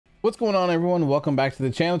What's going on, everyone? Welcome back to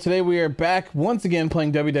the channel. Today we are back once again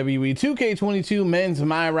playing WWE 2K22 Men's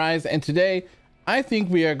MyRISE, and today I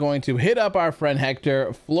think we are going to hit up our friend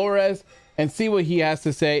Hector Flores and see what he has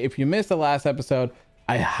to say. If you missed the last episode,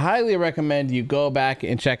 I highly recommend you go back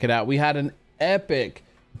and check it out. We had an epic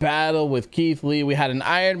battle with Keith Lee. We had an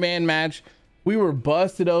Iron Man match. We were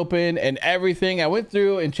busted open and everything. I went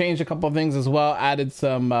through and changed a couple of things as well, added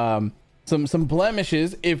some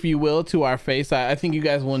blemishes, if you will, to our face. I think you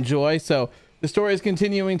guys will enjoy. So the story is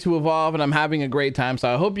continuing to evolve and I'm having a great time,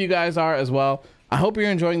 so I hope you guys are as well. I hope you're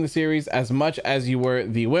enjoying the series as much as you were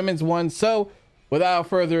the women's one. So without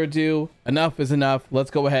further ado, enough is enough.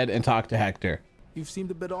 Let's go ahead and talk to Hector. You've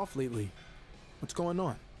seemed a bit off lately. What's going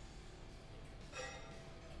on?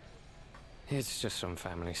 It's just some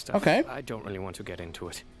family stuff. Okay, I don't really want to get into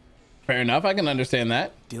it. fair enough. I can understand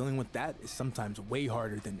that. Dealing with that is sometimes way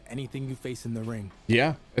harder than anything you face in the ring.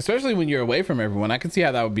 Yeah, especially when you're away from everyone. I can see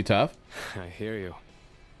how that would be tough. I hear you.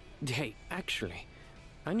 Hey, actually,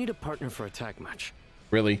 I need a partner for a tag match.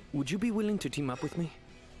 Really? Would you be willing to team up with me?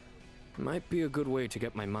 Might be a good way to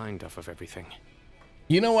get my mind off of everything.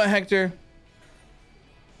 You know what, Hector?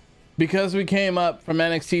 Because we came up from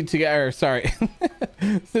NXT together, sorry,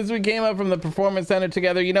 since we came up from the Performance Center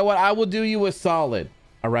together, you know what? I will do you a solid.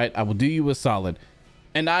 All right, I will do you a solid.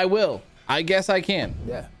 And I will. I guess I can.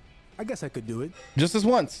 Yeah, I guess I could do it. Just this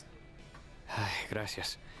once.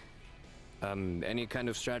 Gracias. Any kind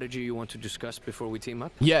of strategy you want to discuss before we team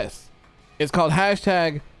up? Yes. It's called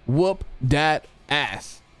hashtag whoop dat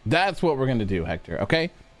ass. That's what we're going to do, Hector, okay?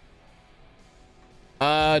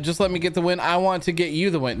 Just let me get the win. I want to get you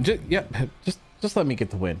the win. Just let me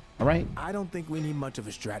get the win, all right? I don't think we need much of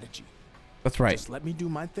a strategy. That's right. Just let me do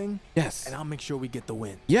my thing. Yes. And I'll make sure we get the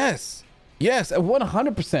win. Yes. Yes,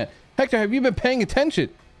 100%. Hector, have you been paying attention?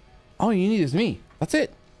 All you need is me. That's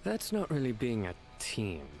it. That's not really being a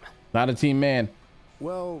team. Not a team man.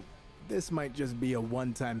 Well, this might just be a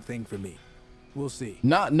one-time thing for me. We'll see.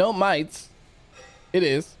 No mites. It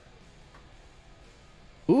is.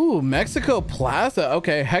 Ooh, Mexico Plaza.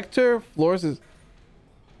 Okay, Hector's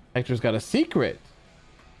got a secret.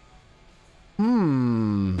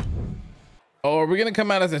 Oh, are we gonna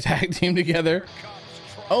come out as a tag team together?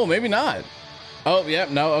 Oh, maybe not. Oh, yeah,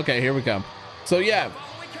 no. Okay, here we come. So yeah,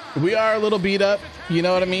 we are a little beat up. You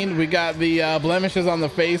know what I mean? We got the blemishes on the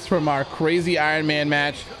face from our crazy Iron Man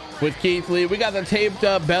match with Keith Lee. We got the taped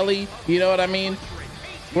up belly. You know what I mean?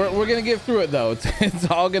 We're gonna get through it though. It's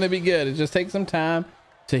all gonna be good. It just takes some time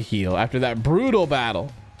to heal after that brutal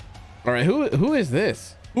battle. All right, who is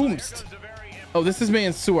this? Oomst. Oh, this is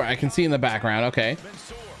Mansoor. I can see in the background. Okay,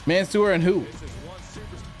 Mansoor and who?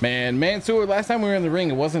 Mansoor, last time we were in the ring,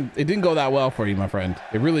 it didn't go that well for you, my friend.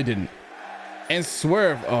 It really didn't. And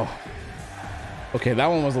Swerve. Oh, okay, that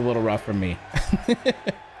one was a little rough for me.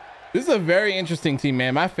 This is a very interesting team,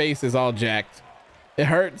 man. My face is all jacked. It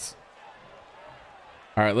hurts.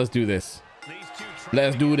 All right, let's do this.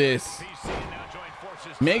 Let's do this.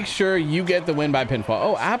 Make sure you get the win by pinfall.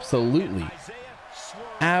 Oh, absolutely.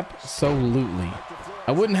 Absolutely.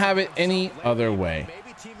 I wouldn't have it any other way.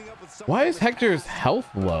 Why is Hector's health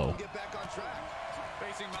low?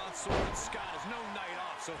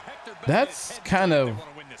 That's kind of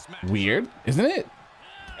weird, isn't it?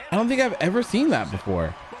 I don't think I've ever seen that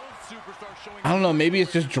before. I don't know. Maybe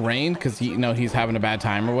it's just drained because he's having a bad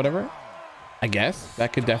time or whatever. I guess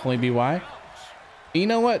that could definitely be why. You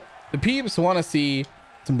know what? The peeps want to see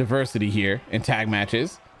some diversity here in tag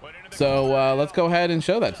matches. So let's go ahead and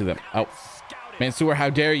show that to them. Oh, Mansoor, how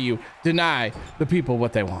dare you deny the people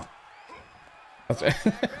what they want? That's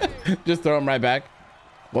right. Just throw him right back.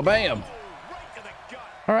 Well, bam.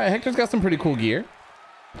 All right, Hector's got some pretty cool gear.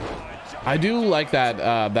 I do like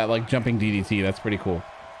that like jumping DDT. That's pretty cool.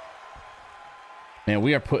 Man,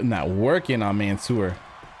 we are putting that work in on Mansoor.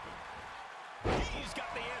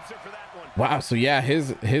 Wow, so yeah,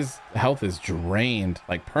 his health is drained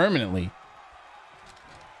like permanently.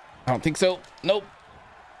 I don't think so. Nope.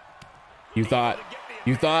 You thought.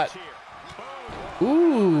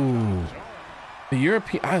 Ooh, the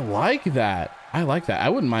European. I like that. I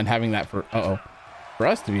wouldn't mind having that for for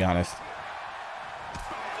us, to be honest.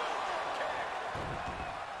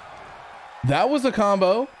 That was a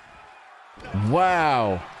combo.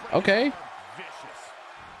 Wow. Okay.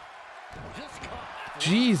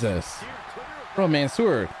 Jesus. Bro,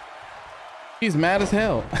 Mansoor, he's mad as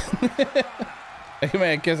hell.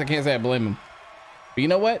 I guess I can't say I blame him. But you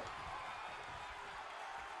know what?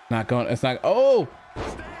 Not going. It's not. Oh,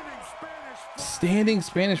 standing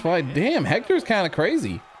Spanish fly. Damn, Hector's kind of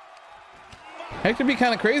crazy. Hector be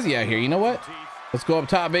kind of crazy out here. You know what? Let's go up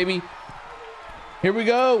top, baby. Here we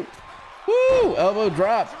go. Woo! Elbow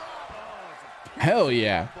drop. Hell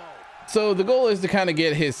yeah. So the goal is to kind of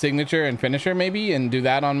get his signature and finisher maybe and do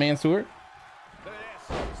that on Mansoor.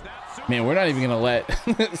 Man, we're not even gonna let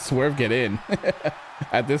Swerve get in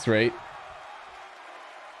at this rate.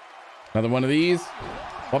 Another one of these.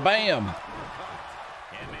 Well, bam.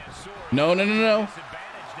 No, no, no, no.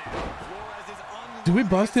 Did we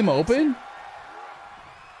bust him open?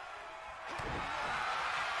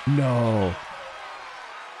 No.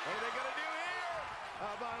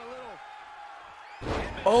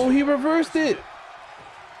 Oh, he reversed it.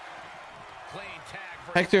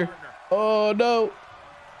 Hector. Oh, no.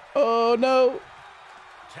 Oh, no.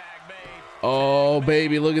 Oh,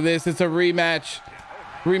 baby, look at this. It's a rematch.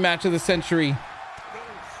 Rematch of the century.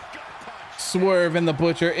 Swerve and the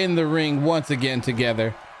Butcher in the ring once again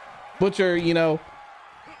together. Butcher, you know,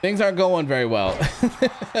 things aren't going very well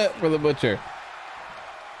for the Butcher.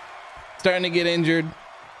 Starting to get injured.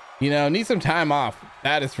 You know, need some time off.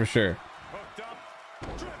 That is for sure.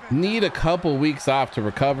 Need a couple weeks off to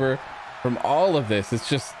recover from all of this. It's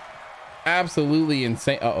just absolutely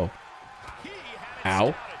insane. Uh-oh.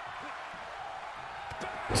 Ow.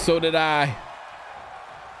 So did I.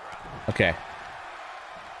 Okay.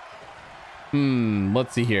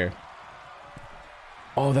 Let's see here.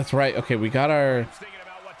 Oh, that's right. Okay, we got our...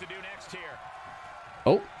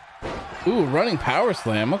 Oh. Ooh, running power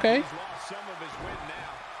slam. Okay.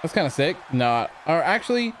 That's kind of sick. No, or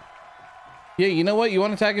actually... Yeah, you know what? You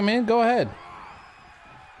want to tag him in? Go ahead.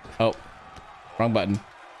 Oh. Wrong button.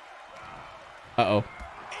 Uh-oh.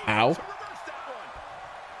 Ow.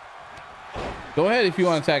 Go ahead if you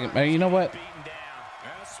want to tag him. You know what?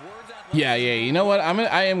 Yeah, you know what?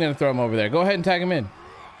 I am gonna throw him over there. Go ahead and tag him in.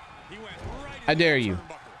 I dare you.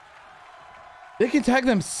 They can tag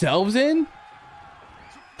themselves in?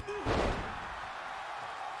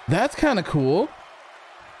 That's kind of cool.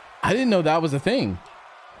 I didn't know that was a thing.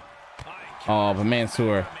 Oh, but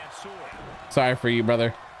Mansoor. Sorry for you,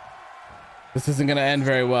 brother. This isn't gonna end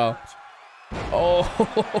very well.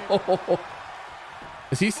 Oh.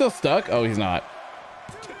 Is he still stuck? Oh, he's not.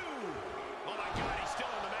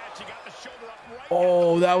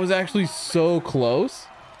 Oh, that was actually so close.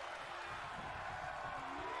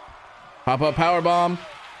 Pop up power bomb.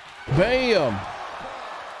 Bam.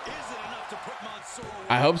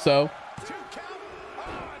 I hope so.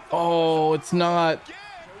 Oh, it's not.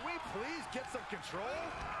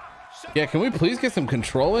 Yeah, can we please get some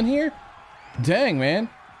control in here? Dang, man.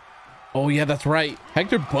 Oh, yeah, that's right.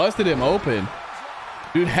 Hector busted him open.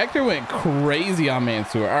 Dude, Hector went crazy on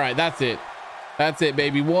Mansoor. All right, that's it. That's it,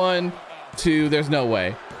 baby. 1, 2, there's no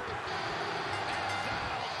way.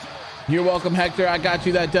 You're welcome, Hector. I got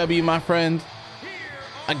you that W, my friend.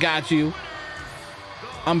 I got you.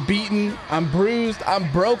 I'm beaten. I'm bruised.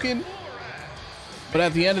 I'm broken. But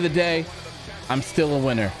at the end of the day, I'm still a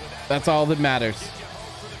winner. That's all that matters.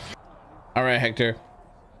 All right, Hector.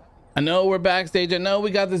 I know we're backstage. I know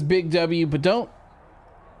we got this big W, but don't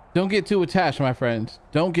get too attached, my friend.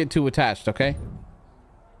 Don't get too attached, okay?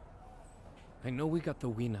 I know we got the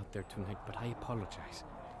win out there tonight, but I apologize.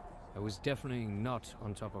 I was definitely not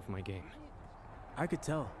on top of my game. I could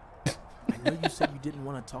tell. I know you said you didn't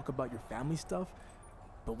want to talk about your family stuff,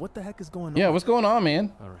 but what the heck is going on? Yeah, what's going on,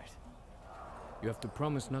 man? All right. You have to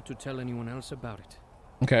promise not to tell anyone else about it.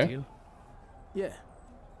 Okay. Deal? Yeah,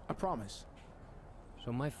 I promise.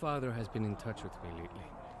 So my father has been in touch with me lately.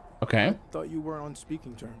 Okay. I thought you were on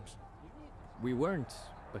speaking terms. We weren't,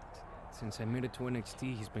 but since I made it to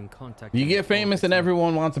NXT, he's been contacting You me get famous and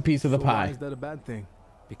everyone wants a piece of the So why pie. is that a bad thing?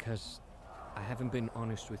 Because I haven't been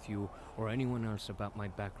honest with you or anyone else about my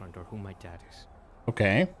background or who my dad is.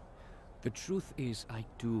 Okay. The truth is, I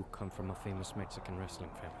do come from a famous Mexican wrestling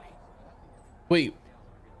family. Wait,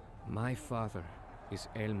 My father is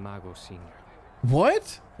El Mago Sr.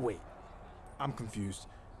 what? Wait, I'm confused.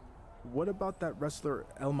 What about that wrestler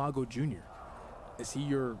El Mago Jr.? Is he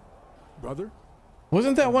your brother?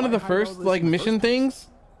 Wasn't that one of Why the hide all first this like in the mission first place? things?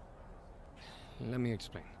 Let me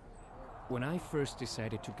explain. When I first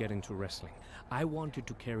decided to get into wrestling, I wanted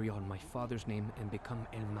to carry on my father's name and become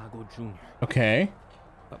El Mago Jr. Okay.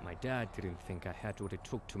 But my dad didn't think I had what it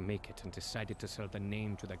took to make it and decided to sell the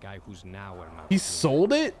name to the guy who's now El Mago He Jr.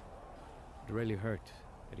 sold it? It really hurt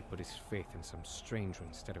that he put his faith in some stranger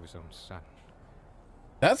instead of his own son.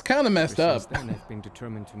 That's kind of messed Ever up. since then, I've been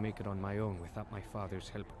determined to make it on my own without my father's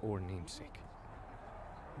help or namesake.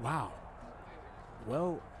 Wow.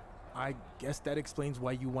 Well, I guess that explains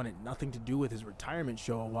why you wanted nothing to do with his retirement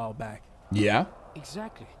show a while back. Yeah.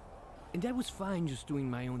 Exactly. And that was fine just doing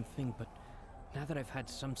my own thing, but now that I've had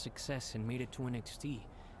some success and made it to NXT,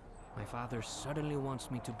 my father suddenly wants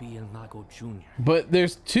me to be El Mago Jr. But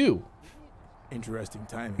there's two. Interesting You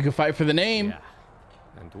timing. can fight for the name.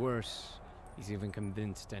 Yeah. And worse, he's even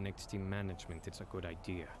convinced NXT management it's a good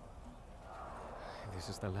idea. This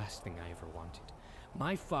is the last thing I ever wanted.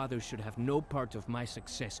 My father should have no part of my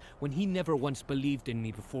success when he never once believed in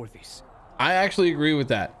me before this. I actually agree with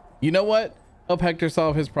that. You know what? Help Hector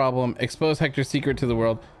solve his problem. Expose Hector's secret to the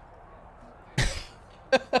world.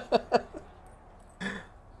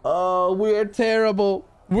 Oh, we're terrible.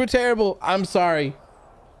 We're terrible. I'm sorry.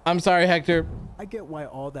 I'm sorry, Hector. I get why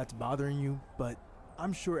all that's bothering you, but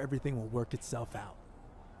I'm sure everything will work itself out.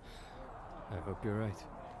 I hope you're right.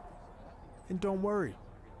 And don't worry,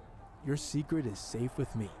 your secret is safe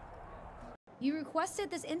with me. You requested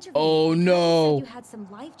this interview. Oh, because no. You said you had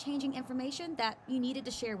some life-changing information that you needed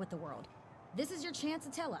to share with the world. This is your chance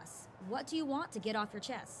to tell us. What do you want to get off your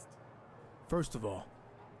chest? First of all,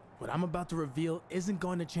 what I'm about to reveal isn't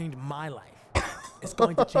going to change my life. It's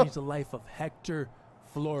going to change the life of Hector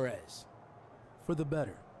Flores. For the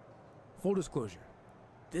better. Full disclosure,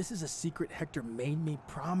 this is a secret Hector made me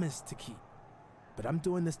promise to keep. But I'm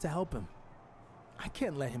doing this to help him. I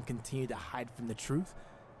can't let him continue to hide from the truth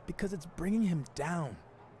because it's bringing him down.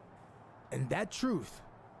 And that truth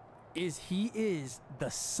is he is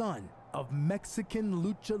the son of Mexican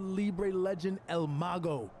lucha libre legend El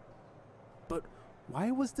Mago. But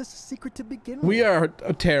why was this a secret to begin with? We are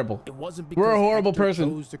terrible. It wasn't because We're a horrible Hector person.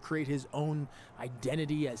 chose to create his own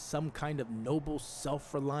identity as some kind of noble,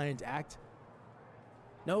 self-reliant act.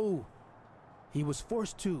 No, he was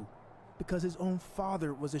forced to because his own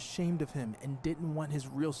father was ashamed of him and didn't want his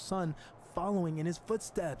real son following in his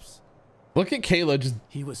footsteps. Look at Kayla just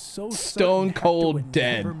He was so Stone certain cold Hector would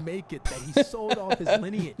dead. never make it that he sold off his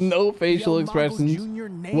lineage. no facial the El Mago expressions Jr.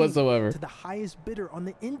 name whatsoever. to the highest bidder on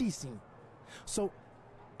the indie scene. So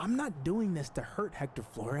I'm not doing this to hurt Hector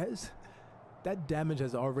Flores. That damage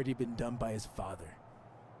has already been done by his father.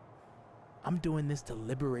 I'm doing this to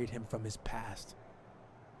liberate him from his past.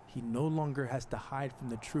 He no longer has to hide from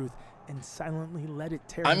the truth and silently let it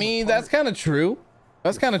tear I him mean, apart. that's kind of true.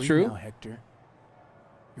 That's You're kind of free true. now, Hector.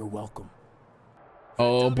 You're welcome.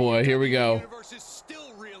 Oh boy, here we go. Universe is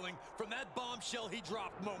still reeling from that bombshell he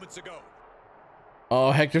dropped moments ago.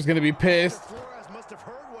 Oh, Hector's gonna be pissed. Flores must have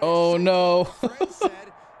heard what Oh his no. friend said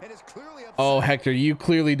and is clearly upset. Oh, Hector, you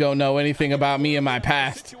clearly don't know anything about me and my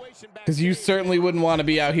past, because you certainly wouldn't want to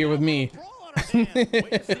be out here with me.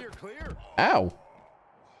 Ow.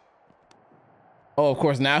 Oh, of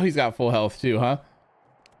course, now he's got full health too, huh?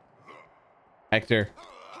 Hector,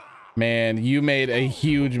 man, you made a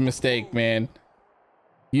huge mistake, man.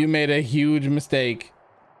 You made a huge mistake.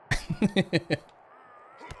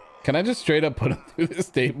 Can I just straight up put him through this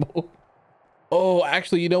table? Oh,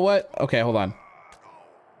 actually, you know what? Okay, hold on.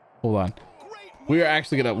 Hold on. We are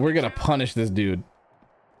actually we're gonna punish this dude.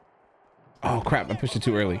 Oh crap, I pushed it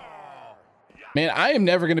too early. Man, I am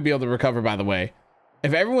never gonna be able to recover, by the way.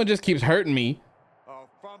 If everyone just keeps hurting me.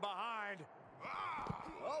 From behind.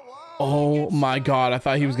 Oh my God, I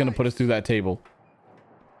thought he was gonna put us through that table.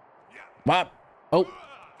 What? Oh.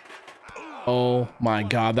 Oh my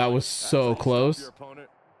God, that was so close.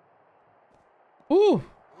 Ooh.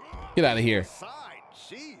 Get out of here.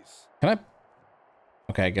 Can I?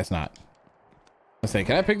 Okay, I guess not. Let's say,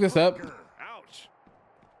 can I pick this up?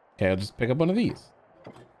 Okay, I'll just pick up one of these.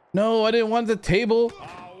 No, I didn't want the table.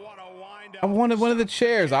 I wanted one of the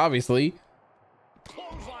chairs, obviously.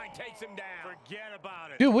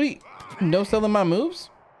 Dude, what are you, no selling my moves?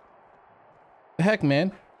 The heck,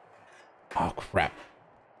 man? Oh, crap.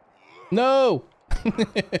 No.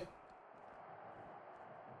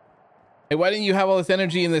 Hey, why didn't you have all this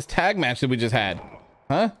energy in this tag match that we just had?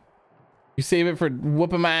 Huh? You save it for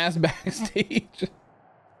whooping my ass backstage?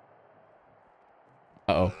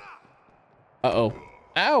 Uh-oh. Uh-oh.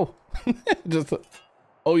 Ow. Just,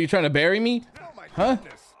 oh, you trying to bury me? Huh?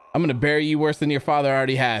 I'm gonna bury you worse than your father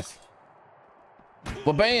already has.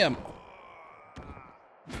 Well, bam.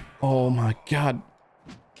 Oh my God.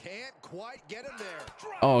 Can't quite get him there.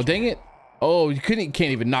 Oh, dang it. Oh, you can't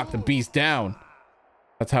even knock the beast down.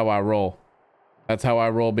 That's how I roll. That's how I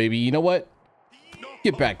roll, baby. You know what?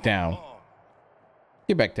 Get back down.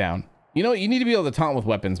 Get back down. You know what? You need to be able to taunt with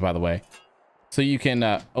weapons, by the way. So you can,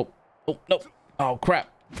 oh, no. Oh,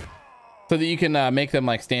 crap. So that you can make them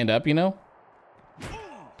like stand up, you know?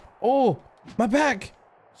 Oh, my back.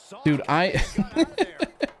 Dude,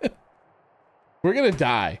 we're gonna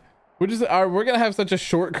die. We're gonna have such a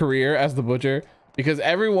short career as the Butcher because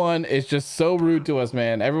everyone is just so rude to us,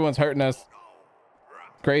 man. Everyone's hurting us.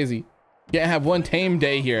 Crazy. Can't have one tame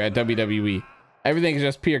day here at WWE. Everything is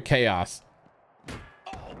just pure chaos.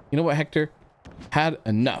 You know what, Hector? Had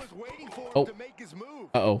enough. Oh.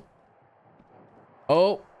 Uh-oh.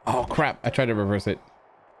 Oh, Oh crap, I tried to reverse it.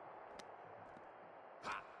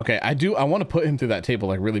 Okay, I want to put him through that table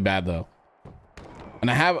like really bad though. And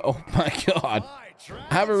I have, oh my God,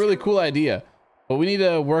 I have a really cool idea, but we need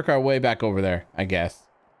to work our way back over there, I guess.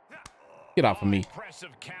 Get off of me.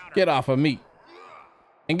 Get off of me.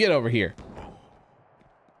 And get over here.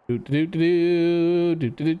 Do do do do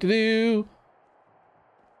do do do.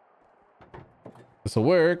 This will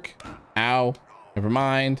work. Ow. Never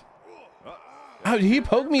mind. Oh, did he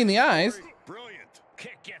poke me in the eyes? Brilliant.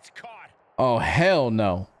 Kick gets caught. Oh, hell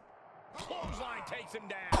no. Clothesline takes him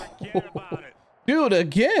down. Forget about it. Dude,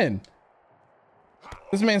 again.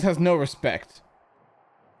 This man has no respect.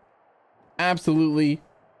 Absolutely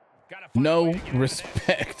no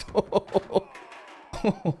respect.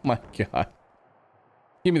 Oh my God.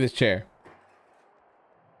 Give me this chair.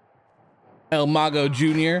 El Mago Jr.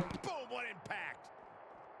 Boom, what impact.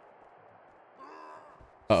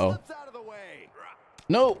 Uh-oh. Slips out of the way.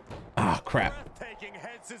 No. Ah, crap. Breathtaking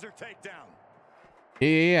head scissor takedown.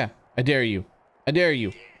 Yeah. I dare you. I dare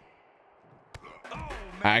you. Oh, man.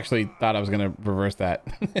 I actually thought I was going to reverse that.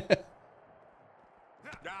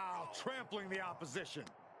 Now trampling the opposition.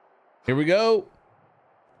 Here we go.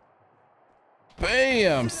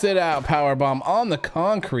 Bam. Sit out power bomb on the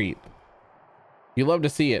concrete. You love to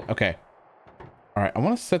see it. Okay. All right. I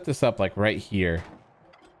want to set this up like right here.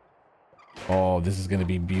 Oh, this is going to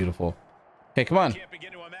be beautiful. Okay, come on. Can't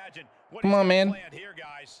begin to imagine what Come on, man. planned here,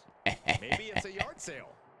 guys. Maybe it's a yard sale.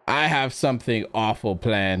 I have something awful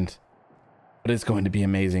planned, but it's going to be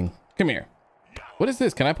amazing. Come here. What is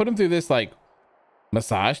this? Can I put him through this like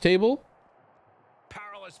massage table?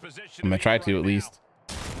 Powerless position. I'm gonna try to at least.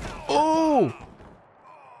 Oh,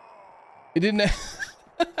 it didn't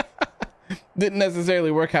didn't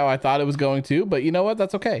necessarily work how I thought it was going to, but you know what?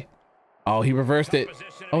 That's okay. Oh, he reversed it.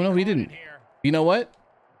 Oh no, he didn't. You know what?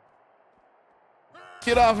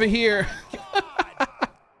 Get off of here.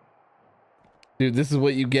 Dude, this is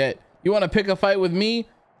what you get. You want to pick a fight with me?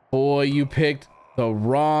 Boy, you picked the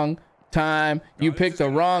wrong time. You picked the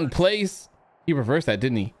wrong place. He reversed that,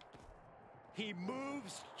 didn't he? He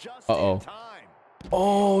moves just Uh-oh. in time.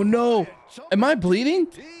 Oh no. Am I bleeding?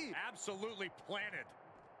 Absolutely planted.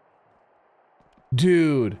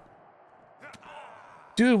 Dude.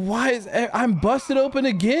 Dude, why is I'm busted open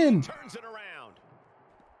again? Turns it around.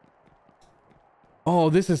 Oh,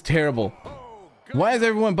 this is terrible. Oh, good. Why is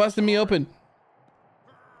everyone busting me open?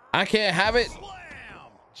 I can't have it. Slam.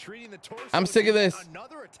 Treating the torso I'm sick of this.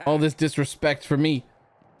 another attack. All this disrespect for me.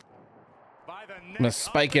 By the I'm gonna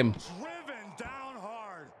spike him. Driven down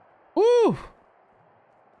hard. Woo.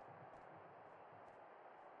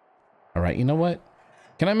 All right, you know what?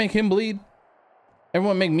 Can I make him bleed?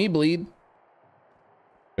 Everyone make me bleed.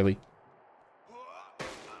 Really?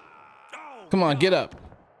 Come on, get up.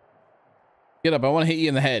 Get up. I want to hit you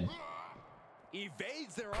in the head.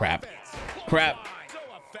 Evades their Crap. offense. Crap. So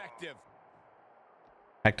effective.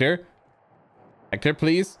 Hector. Hector,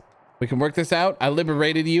 please. We can work this out. I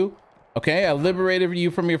liberated you. Okay, I liberated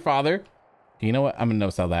you from your father. You know what? I'm gonna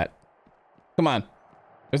no-sell that. Come on.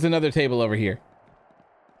 There's another table over here.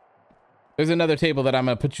 There's another table that I'm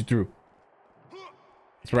gonna put you through.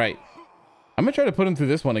 That's right. I'm gonna try to put him through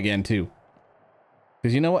this one again too.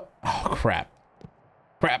 Because you know what? Oh crap.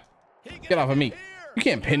 Crap. Get off of me. You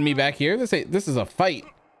can't pin me back here. This is a fight.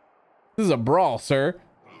 This is a brawl, sir.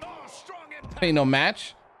 Ain't no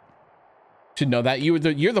match. Should know that. You're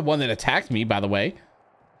the one that attacked me, by the way.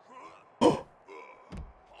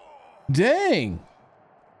 Dang.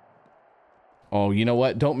 Oh, you know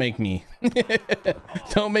what? Don't make me.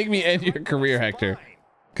 Don't make me end your career, Hector.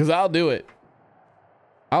 Because I'll do it.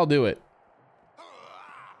 I'll do it.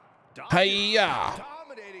 Hiya!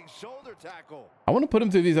 Dominating shoulder tackle. I want to put him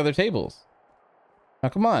through these other tables. Now,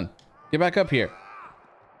 come on. Get back up here.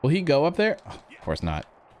 Will he go up there? Oh, of course not.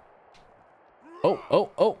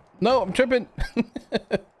 Oh. No, I'm tripping.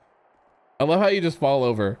 I love how you just fall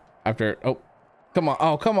over after. Oh, come on.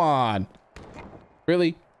 Oh, come on.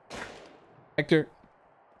 Really? Hector.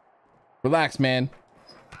 Relax, man.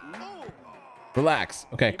 Relax.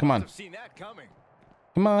 Okay, come on. Seen that coming.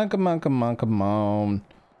 Come on.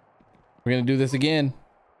 We're going to do this again.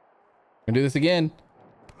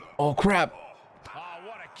 Oh, crap.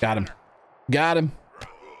 Got him.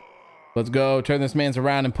 Let's go. Turn this man's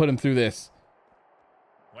around and put him through this.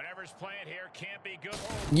 Whatever's playing here can't be good.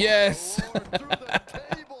 Yes.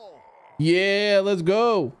 Yeah, let's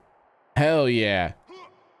go. Hell yeah.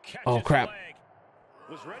 Oh, crap.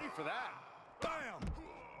 Was ready for that. Bam.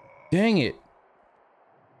 Dang it.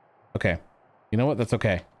 Okay. You know what? That's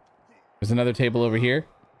okay. There's another table over here.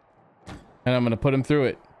 And I'm going to put him through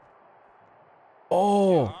it.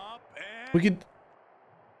 Oh. We could...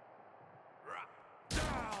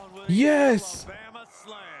 Yes.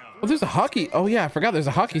 Oh, there's a hockey. Oh yeah, I forgot there's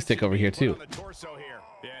a hockey stick over here too.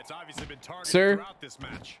 Sir.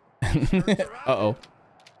 Uh-oh.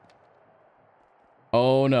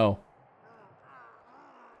 Oh no.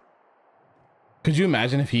 Could you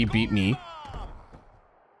imagine if he beat me?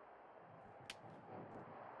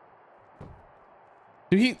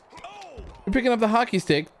 Dude, you're picking up the hockey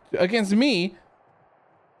stick against me.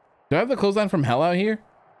 Do I have the clothesline from hell out here?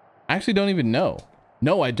 I actually don't even know.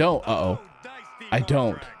 No, I don't. Uh-oh. I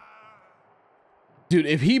don't. Dude,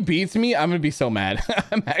 if he beats me, I'm gonna be so mad.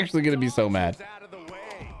 I'm actually gonna be so mad.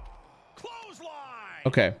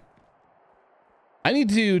 Okay. I need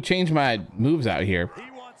to change my moves out here. He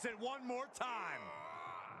wants it one more time.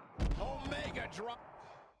 Omega drop.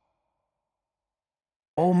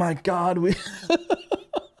 Oh my God.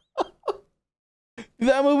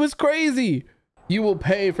 That move was crazy. You will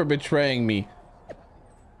pay for betraying me.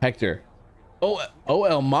 Hector. Oh,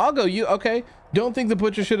 El Mago, you okay? Don't think the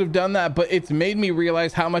butcher should have done that, but it's made me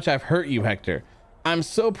realize how much I've hurt you, Hector. I'm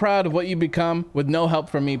so proud of what you've become with no help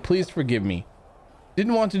from me. Please forgive me.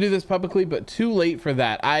 Didn't want to do this publicly, but too late for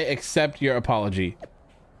that. I accept your apology.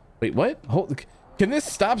 Wait, what? Hold, can this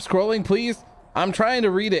stop scrolling, please? I'm trying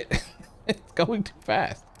to read it. It's going too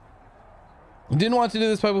fast. Didn't want to do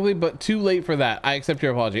this publicly, but too late for that. I accept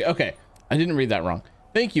your apology. Okay, I didn't read that wrong.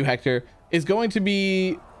 Thank you, Hector.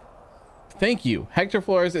 Thank you. Hector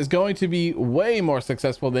Flores is going to be way more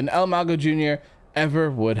successful than El Mago Jr. ever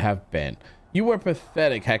would have been. You were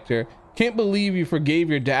pathetic, Hector. Can't believe you forgave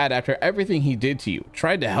your dad after everything he did to you.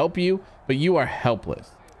 Tried to help you, but you are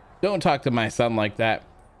helpless. Don't talk to my son like that.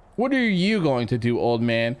 What are you going to do, old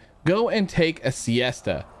man? Go and take a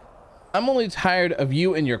siesta. I'm only tired of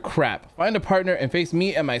you and your crap. Find a partner and face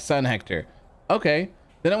me and my son, Hector. Okay,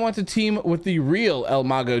 then I want to team with the real El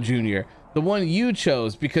Mago Jr., the one you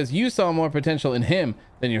chose because you saw more potential in him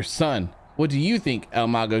than your son. What do you think, El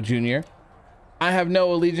Mago Jr.? I have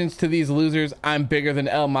no allegiance to these losers. I'm bigger than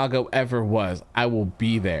El Mago ever was. I will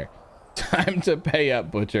be there. Time to pay up,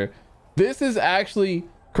 Butcher. This is actually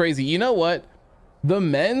crazy. You know what? The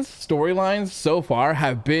men's storylines so far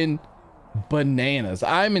have been bananas.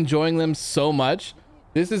 I'm enjoying them so much.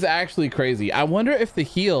 This is actually crazy. I wonder if the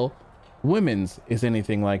heel women's is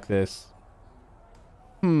anything like this.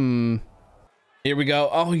 Here we go.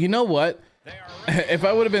 Oh, you know what? If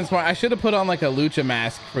I would have been smart, I should have put on like a lucha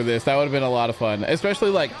mask for this. That would have been a lot of fun, especially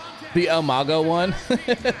like the El Mago one.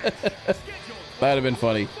 That would have been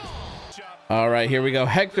funny. All right, here we go.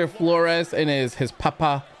 Hector Flores and his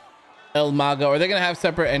papa El Mago. Are they gonna have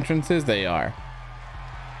separate entrances? They are.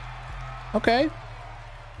 Okay,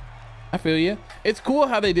 I feel you. It's cool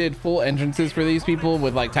how they did full entrances for these people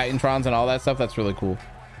with like Titantrons and all that stuff. That's really cool.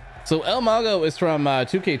 So El Mago is from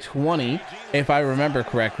 2K20, if I remember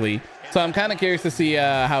correctly. So I'm kind of curious to see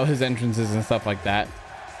how his entrances and stuff like that.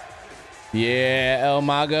 Yeah, El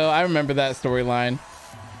Mago. I remember that storyline.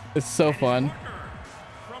 It's so fun.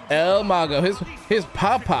 El Mago, his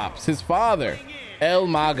pop-pops, his father, El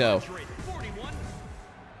Mago.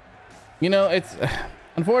 You know, it's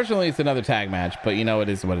unfortunately it's another tag match, but you know, it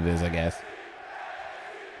is what it is, I guess.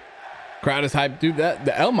 Crowd is hyped. Dude,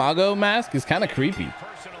 the El Mago mask is kind of creepy,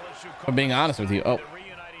 if I'm being honest with you. Oh,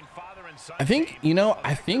 I think, you know,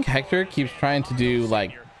 I think Hector keeps trying to do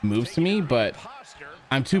like moves to me, but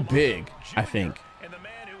I'm too big, I think.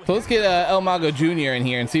 So let's get El Mago Jr. in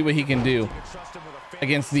here and see what he can do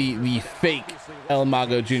against the fake El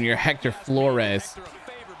Mago Jr., Hector Flores.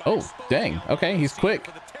 Oh, dang. Okay, he's quick.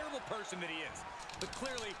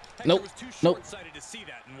 Nope. Nope.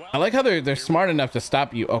 I like how they're smart enough to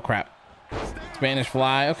stop you. Oh, crap. Spanish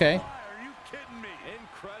fly. Okay.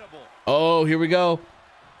 Oh, here we go.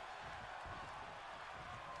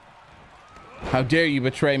 How dare you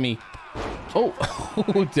betray me? Oh,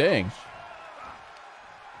 oh, dang.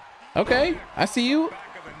 Okay, I see you.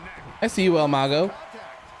 I see you, El Mago.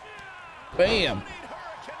 Bam.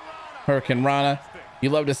 Hurricane Rana. You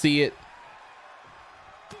love to see it.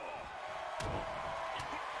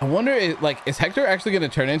 I wonder, is Hector actually going to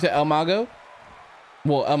turn into El Mago?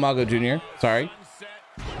 Well, El Mago Jr. Sorry.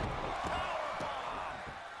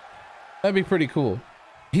 That'd be pretty cool.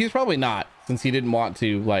 He's probably not, since he didn't want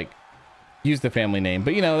to, like, use the family name,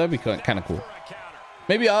 but you know, that'd be kind of cool.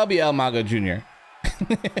 Maybe I'll be El Mago Jr.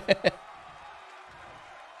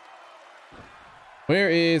 Where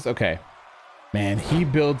is, okay, man, he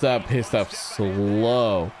builds up his stuff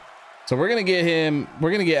slow, so we're gonna get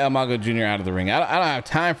El Mago Jr. out of the ring. I don't have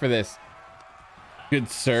time for this, good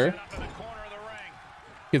sir.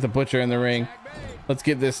 Get the Butcher in the ring. Let's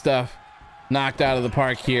get this stuff knocked out of the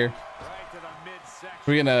park here.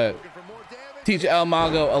 We're gonna teach El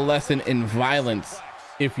Mago a lesson in violence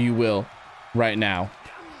if you will, right now.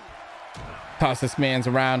 Toss this man's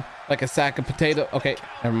around like a sack of potato. Okay,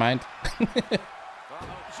 never mind.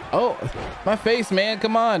 Oh, my face, man.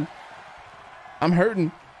 Come on. I'm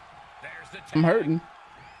hurting. I'm hurting.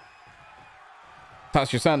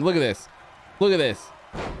 Toss your son. Look at this. Look at this.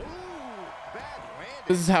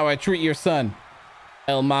 This is how I treat your son,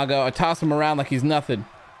 El Mago. I toss him around like he's nothing.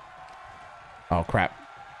 Oh, crap.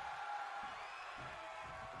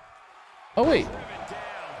 Oh, wait.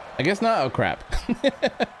 I guess not. Oh, crap.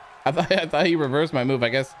 I thought he reversed my move. I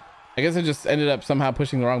guess I just ended up somehow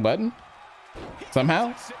pushing the wrong button.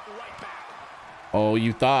 Somehow. Oh,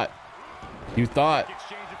 you thought. You thought.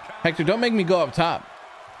 Hector, don't make me go up top.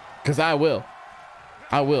 Because I will.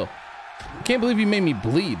 I will. I can't believe you made me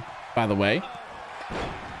bleed, by the way.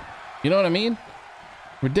 You know what I mean?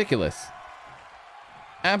 Ridiculous.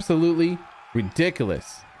 Absolutely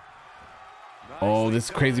ridiculous. Oh, this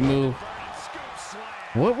crazy move.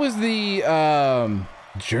 What was the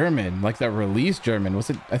German? Like that release German? Was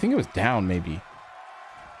it? I think it was down maybe.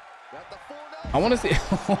 I want to see.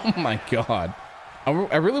 Oh my God. I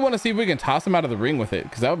really want to see if we can toss him out of the ring with it,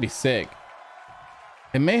 because that would be sick.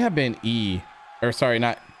 It may have been E. Or sorry,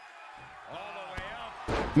 not.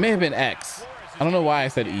 It may have been X. I don't know why I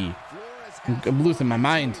said E. I'm losing my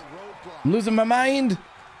mind. I'm losing my mind.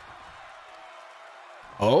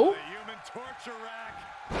 Oh?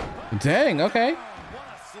 Dang, okay.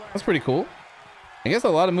 That's pretty cool. I guess a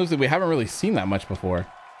lot of moves that we haven't really seen that much before.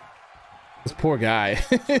 This poor guy.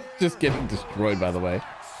 Just getting destroyed, by the way.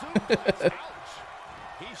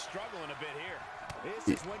 He's struggling a bit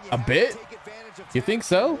here. A bit? You think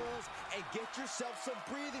so?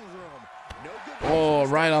 Oh,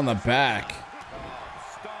 right on the back.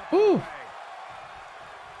 Woo.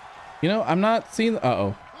 You know, I'm not seeing.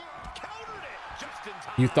 Uh-oh.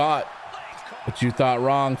 You thought, but you thought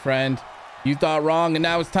wrong, friend. You thought wrong, and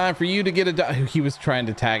now it's time for you to get a. He was trying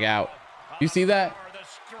to tag out. You see that?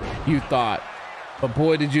 You thought, but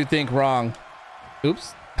boy, did you think wrong.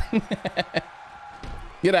 Oops.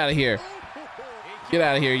 Get out of here. Get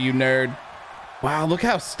out of here, you nerd. Wow, look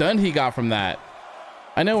how stunned he got from that.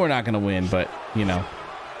 I know we're not going to win, but, you know,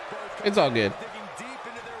 it's all good.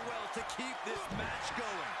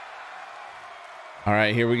 All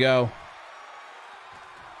right, here we go.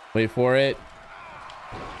 Wait for it.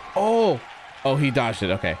 Oh, he dodged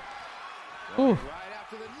it. Okay. Ooh.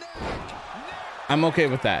 I'm okay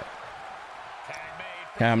with that.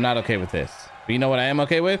 Okay, I'm not okay with this. But you know what I am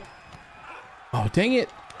okay with? Oh, dang it.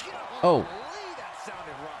 Oh.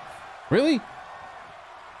 Really?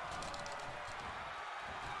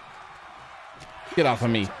 Get off of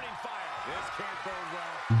me.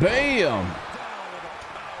 Bam.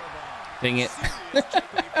 Dang it.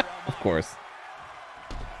 Of course.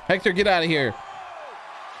 Hector, get out of here.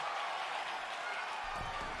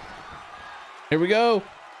 Here we go.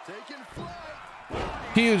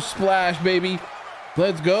 Huge splash, baby.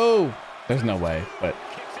 Let's go. There's no way, but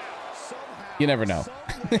you never know.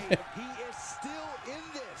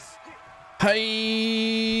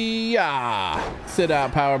 Hi-ya. Sit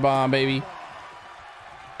out power bomb, baby.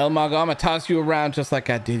 El Mago, I'm gonna toss you around just like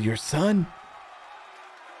I did your son.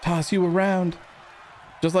 Toss you around.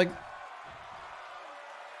 Just like.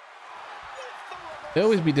 They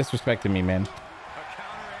always be disrespecting me, man.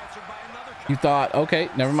 You thought, okay,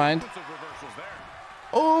 never mind.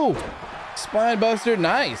 Oh, spine buster,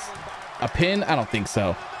 nice. A pin? I don't think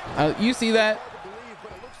so. You see that?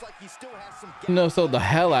 No, sold the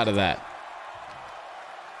hell out of that.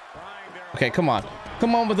 Okay, come on.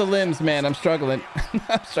 Come on with the limbs, man. I'm struggling.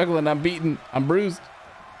 I'm struggling. I'm beaten. I'm bruised.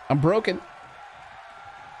 I'm broken.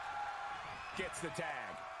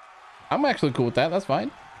 I'm actually cool with that. That's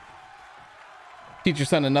fine. Teach your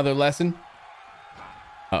son another lesson.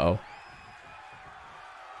 Uh-oh.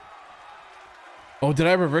 Oh, did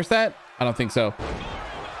I reverse that? I don't think so.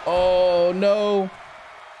 Oh, no.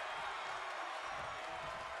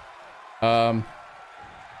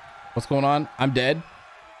 What's going on? I'm dead.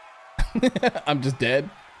 I'm just dead.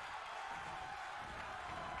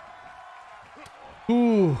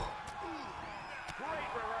 Ooh.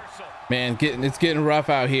 Man, it's getting rough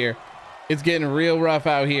out here. It's getting real rough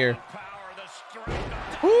out here.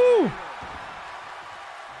 Woo!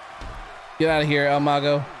 Get out of here, El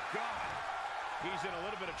Mago. He's in a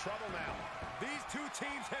little bit of trouble now. These two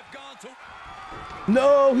teams have gone to.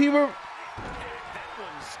 No,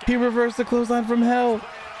 he reversed the clothesline from hell.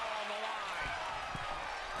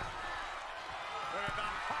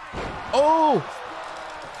 Oh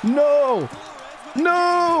no,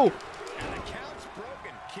 no.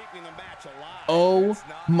 Oh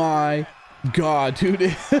my God,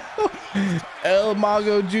 dude. El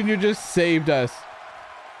Mago Jr. just saved us.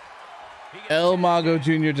 El Mago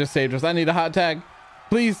Jr. just saved us. I need a hot tag.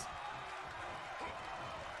 Please.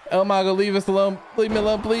 El Mago, leave us alone. Leave me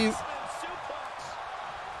alone, please.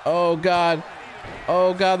 Oh, God.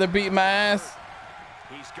 Oh, God, they're beating my ass.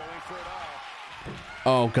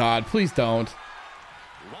 Oh, God, please don't.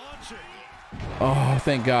 Oh,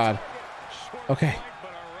 thank God. Okay.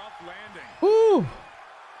 Woo.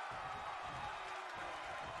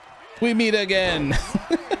 We meet again.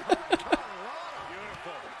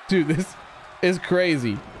 Dude, this is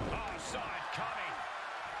crazy.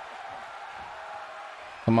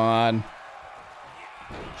 Come on.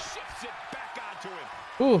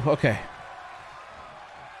 Ooh, okay.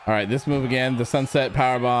 All right, this move again, the sunset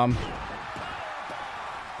power bomb.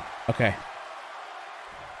 Okay.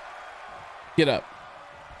 Get up.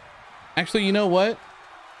 Actually, you know what?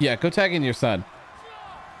 Yeah, go tag in your son.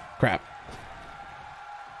 Crap.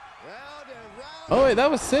 Oh, wait,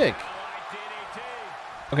 that was sick.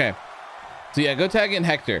 Okay. So yeah, go tag in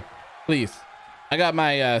Hector, please. I got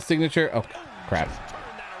my signature. Oh, crap.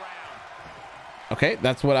 Okay,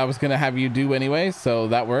 that's what I was gonna have you do anyway, so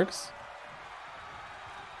that works.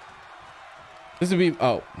 This would be,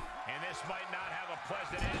 oh.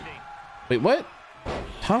 Wait, what?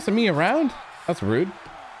 Tossing me around? That's rude.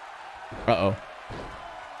 Uh-oh.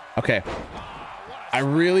 Okay. I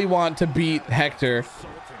really want to beat Hector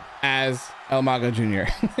as El Mago Jr.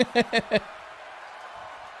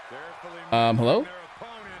 Hello?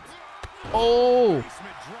 Oh!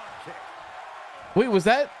 Wait, was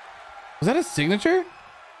that a signature?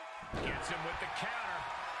 Gets him with the counter.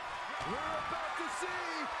 We're about to see.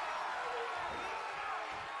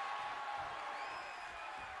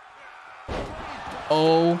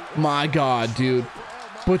 Oh my God, dude.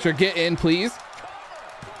 Butcher, get in, please.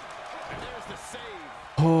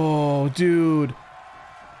 Oh, dude.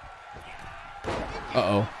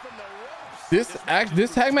 Uh-oh. This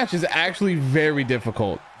tag match is actually very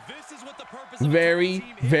difficult. Very,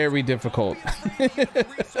 very difficult.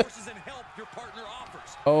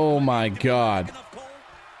 Oh my God.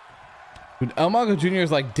 Dude, El Mago Jr.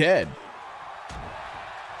 is like dead.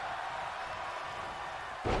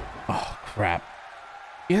 Oh, crap.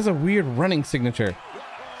 He has a weird running signature.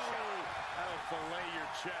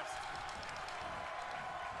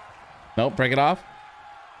 Nope, break it off.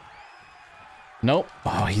 Nope.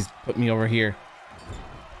 Oh, he's put me over here.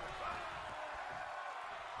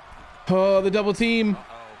 Oh, the double team.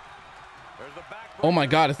 Oh my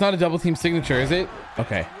God, it's not a double team signature, is it?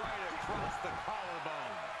 Okay.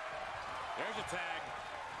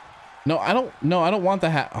 No, I don't want the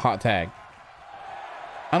hot tag.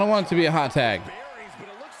 I don't want it to be a hot tag.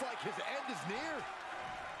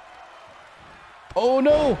 Oh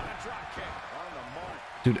no.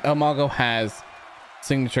 Dude, El Mago has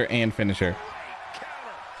signature and finisher.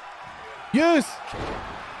 Yes!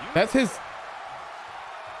 That's his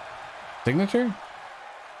signature?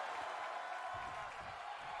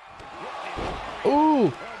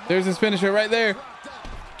 Ooh! There's his finisher right there.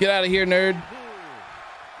 Get out of here, nerd.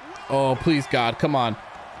 Oh, please, God. Come on.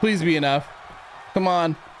 Please be enough. Come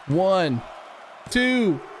on. 1,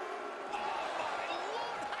 2.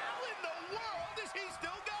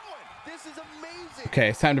 Okay,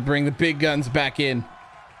 it's time to bring the big guns back in.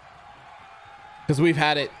 Because we've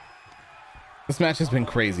had it. This match has been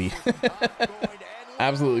crazy.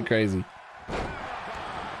 Absolutely crazy.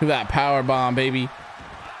 Look at that power bomb, baby.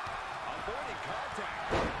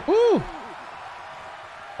 Woo!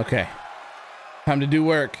 Okay. Time to do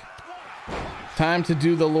work. Time to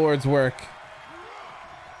do the Lord's work.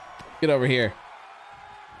 Get over here.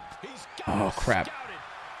 Oh, crap.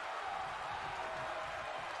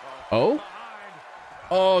 Oh?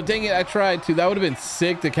 Oh, dang it. I tried to. That would have been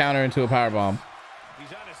sick to counter into a powerbomb.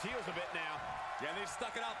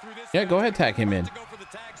 Yeah, go ahead. Tag him in.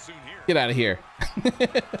 Get out of here.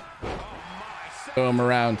 Throw him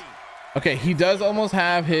around. Okay, he does almost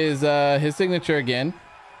have his signature again.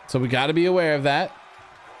 So we got to be aware of that.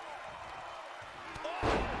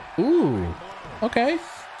 Ooh. Okay.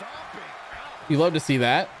 You love to see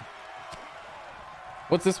that.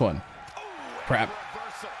 What's this one? Crap.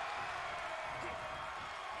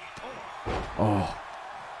 Oh,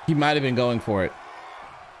 he might have been going for it.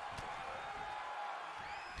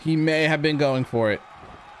 He may have been going for it.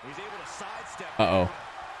 Uh-oh.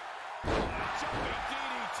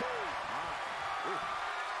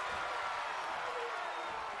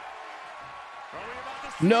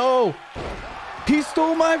 No! He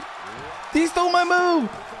stole my move!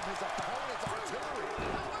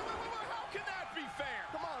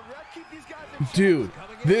 Dude,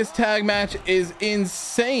 this tag match is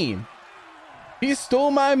insane. He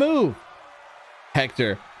stole my move.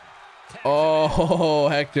 Hector. Oh,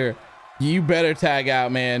 Hector. You better tag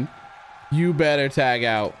out, man. You better tag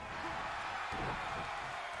out.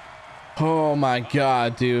 Oh my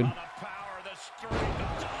God, dude.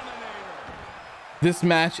 This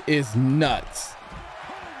match is nuts.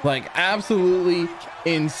 Like, absolutely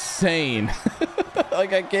insane.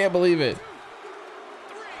 Like, I can't believe it.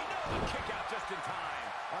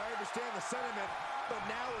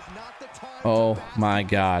 Oh my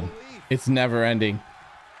God. It's never ending.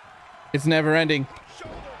 It's never ending.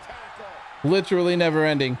 Literally never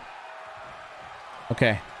ending.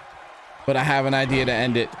 Okay. But I have an idea to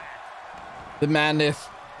end it. The madness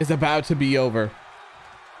is about to be over.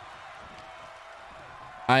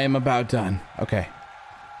 I am about done. Okay.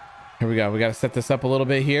 Here we go. We got to set this up a little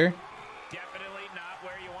bit here. Definitely not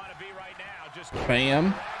where you want to be right now. Just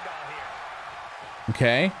bam.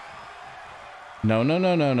 Okay. No, no,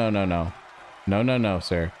 no, no, no, no, no. No, no, no,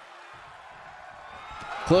 sir.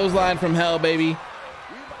 Clothesline from hell, baby.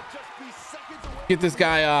 Get this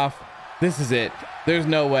guy off. This is it. There's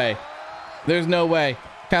no way. There's no way.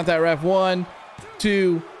 Count that, ref. 1,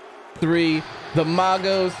 2, 3. The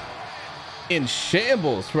Magos in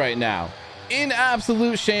shambles right now. In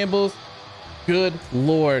absolute shambles. Good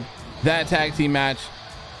Lord. That tag team match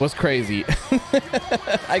was crazy.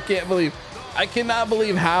 I cannot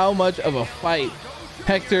believe how much of a fight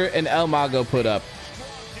Hector and El Mago put up.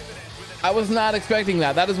 I was not expecting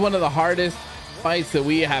that. That is one of the hardest fights that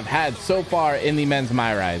we have had so far in the men's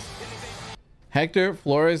MyRISE. Hector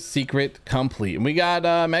Flores secret complete. And we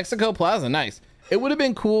got Mexico Plaza. Nice. It would have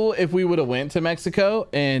been cool if we would have went to Mexico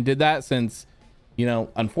and did that, since, you know,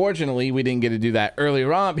 unfortunately we didn't get to do that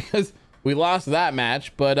earlier on because we lost that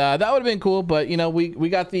match. But that would have been cool. But, you know, we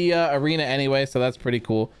got the arena anyway, so that's pretty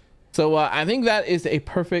cool. So I think that is a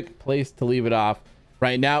perfect place to leave it off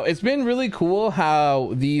right now. It's been really cool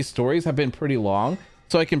how these stories have been pretty long,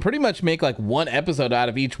 so I can pretty much make like one episode out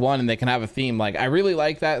of each one and they can have a theme. Like, I really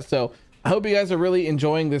like that. So I hope you guys are really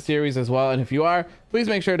enjoying this series as well. And if you are, please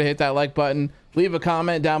make sure to hit that like button, leave a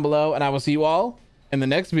comment down below, and I will see you all in the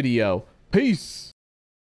next video. Peace.